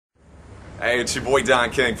Hey, it's your boy Don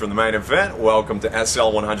King from The Main Event. Welcome to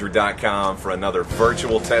SL100.com for another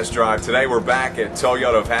virtual test drive. Today we're back at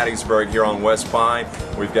Toyota of Hattiesburg here on West Pine.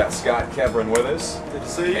 We've got Scott Kebron with us. Good to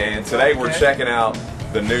see you. And today we're checking out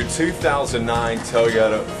the new 2009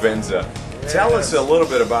 Toyota Venza. Yes. Tell us a little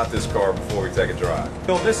bit about this car before we take a drive.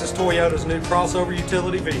 Well, this is Toyota's new crossover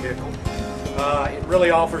utility vehicle. It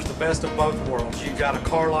really offers the best of both worlds. You've got a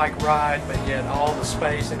car-like ride, but yet all the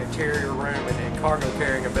space and interior room and cargo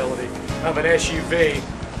carrying ability of an SUV.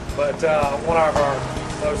 But one of our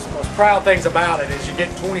most proud things about it is you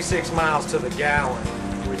get 26 miles to the gallon,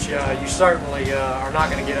 which you certainly are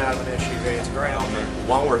not going to get out of an SUV. It's a great option.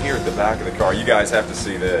 While we're here at the back of the car, you guys have to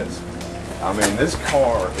see this. I mean, this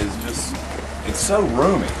car is just, it's so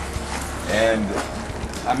roomy. And,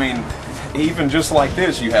 I mean, even just like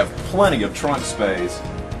this, you have plenty of trunk space.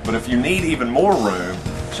 But if you need even more room,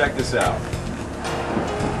 check this out.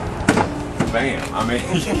 Bam! I mean,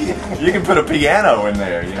 you can put a piano in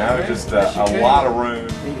there, you know, just a lot of room.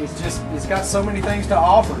 It's got so many things to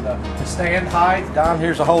offer. The stand height, Don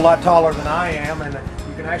here's a whole lot taller than I am, and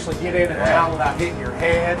you can actually get in and out without hitting your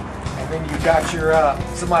head. And then you've got your,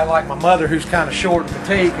 somebody like my mother who's kind of short and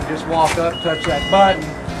petite can just walk up, touch that button,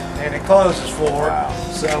 and it closes for her. Wow.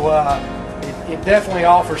 So it definitely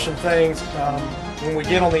offers some things. When we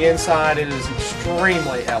get on the inside, it is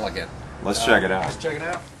extremely elegant. Let's check it out. Let's check it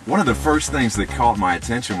out. One of the first things that caught my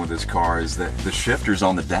attention with this car is that the shifter's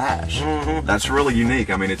on the dash. Mm-hmm. That's really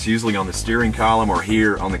unique. I mean, it's usually on the steering column or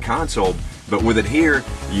here on the console, but with it here,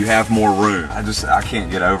 you have more room. I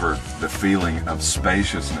can't get over the feeling of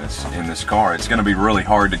spaciousness in this car. It's going to be really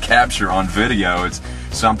hard to capture on video. It's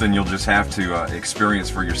something you'll just have to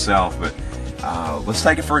experience for yourself, but let's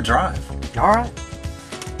take it for a drive. All right.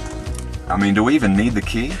 I mean, do we even need the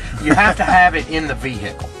key? You have to have it in the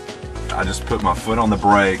vehicle. I just put my foot on the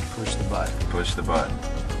brake. Push the button. Push the button.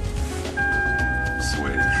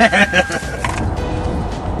 Sweet.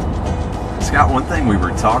 Scott, one thing we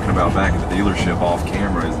were talking about back at the dealership off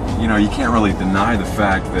camera is, you know, you can't really deny the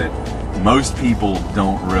fact that most people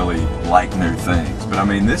don't really like new things. But I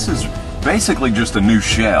mean, this is basically just a new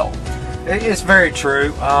shell. It's very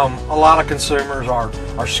true. A lot of consumers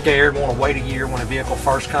are scared, want to wait a year when a vehicle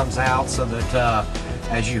first comes out, so that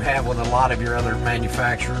as you have with a lot of your other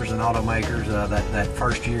manufacturers and automakers, that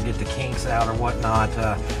first year get the kinks out or whatnot.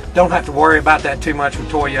 Don't have to worry about that too much with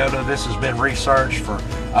Toyota. This has been researched for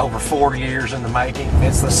over 4 years in the making.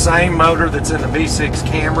 It's the same motor that's in the V6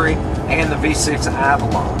 Camry and the V6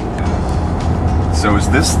 Avalon. So is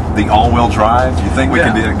this the all-wheel drive? Do you think we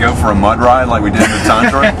could go for a mud ride like we did in the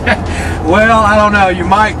Tundra? Well, I don't know. You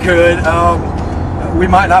might could. We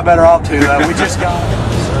might not better off to. We just got it.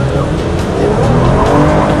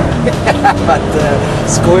 But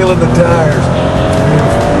squealing the tires.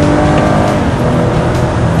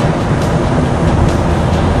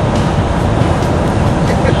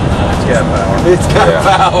 It's got power. It's got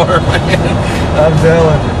power, man. I'm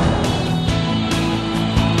telling you.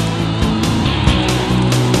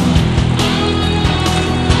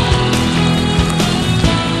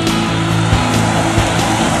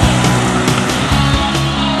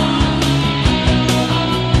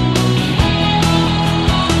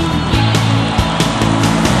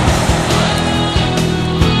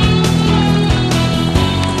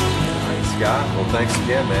 Well, thanks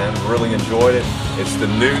again, man. Really enjoyed it. It's the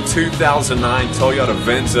new 2009 Toyota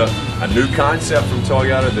Venza, a new concept from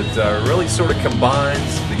Toyota that really sort of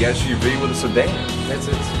combines the SUV with a sedan.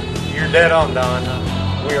 You're dead on, Don.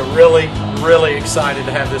 We are really, really excited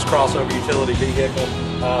to have this crossover utility vehicle.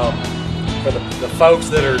 For the folks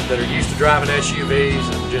that are used to driving SUVs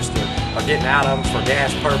and just are getting out of them for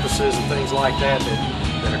gas purposes and things like that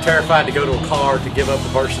are terrified to go to a car to give up the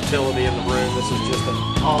versatility in the room. This is just an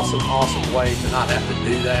awesome, awesome way to not have to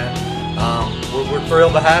do that. We're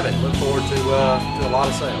thrilled to have it. Look forward to a lot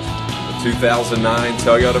of sales. The 2009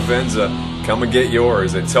 Toyota Venza. Come and get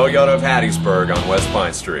yours at Toyota of Hattiesburg on West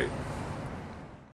Pine Street.